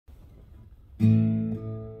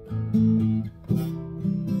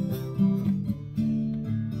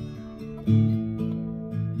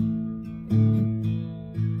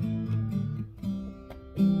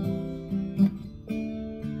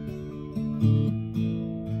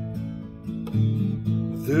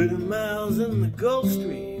30 miles in the Gulf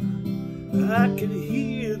Stream, I could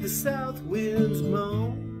hear the south winds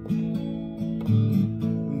moan.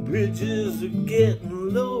 Bridges are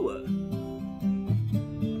getting lower,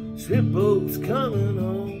 shrimp boats coming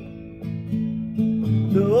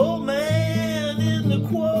home. The old man in the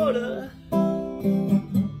quarter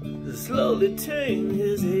slowly turned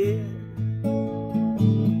his head,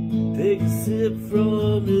 take a sip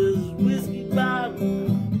from his whiskey bottle.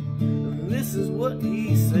 This is what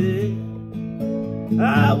he said: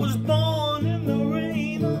 I was born in the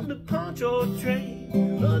rain on the poncho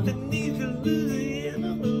train underneath the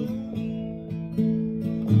Louisiana moon.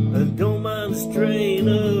 I don't mind the strain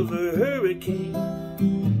of a hurricane,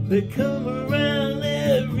 they come around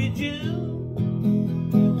every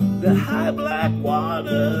June. The high black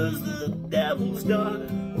water's the devil's daughter,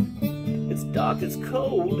 it's dark, it's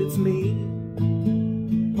cold, it's mean.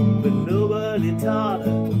 But nobody taught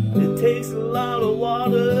her it takes a lot of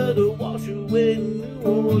water to wash away New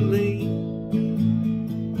Orleans.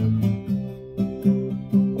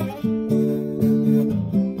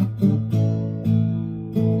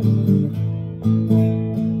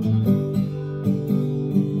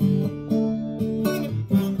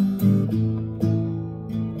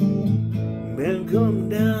 Men come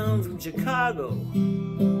down from Chicago,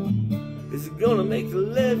 is it gonna make the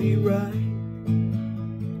levee right?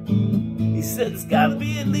 He said it's gotta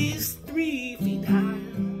be at least 3 feet high,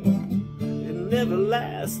 it never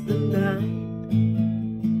lasts the night.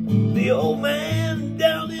 The old man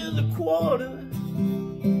down in the quarter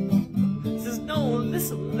says, don't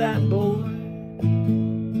listen to that boy,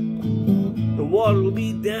 the water will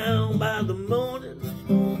be down by the morning,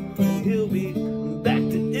 and he'll be back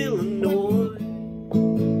to Illinois.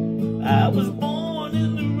 I was born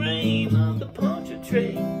in the rain on the poncho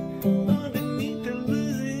train underneath the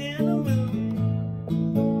Louisiana moon.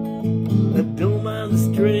 I don't mind the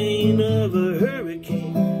strain of a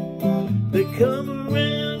hurricane, they come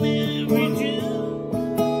around every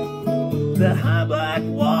June. The high black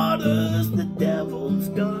water's the devil's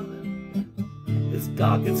daughter, it's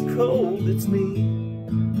dark, it's cold, it's mean.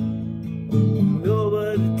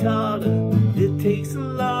 Nobody taught her it takes a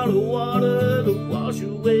lot of water to wash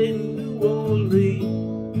away New Orleans.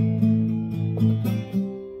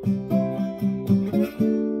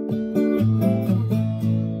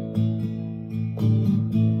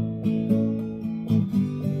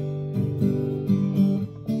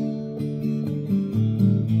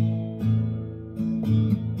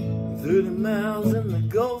 30 miles in the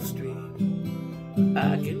Gulf Stream,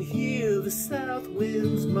 I can hear the south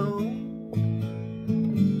winds moan.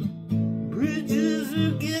 Bridges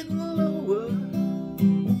are getting lower,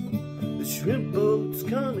 the shrimp boat's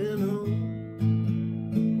coming home.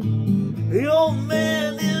 The old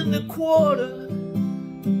man in the quarter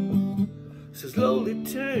slowly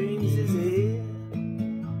turns his head,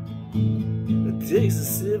 takes a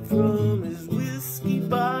sip from his whiskey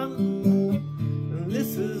bottle, and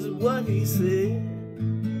this is what he said: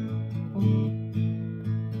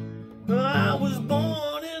 I was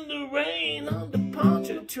born in the rain on the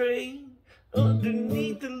poncho train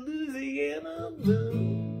underneath the Louisiana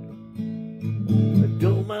moon. I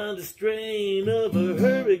don't mind the strain of a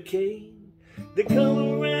hurricane, they come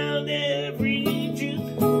around every June.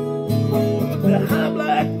 The high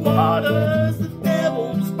black water's the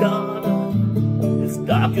devil's daughter, it's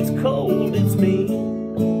dark, it's cold, it's mean.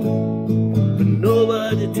 But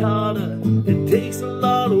nobody taught her it takes a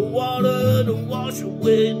lot of water to wash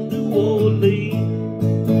away New Orleans.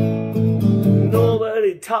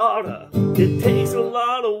 Nobody taught her it takes a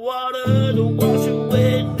lot of water to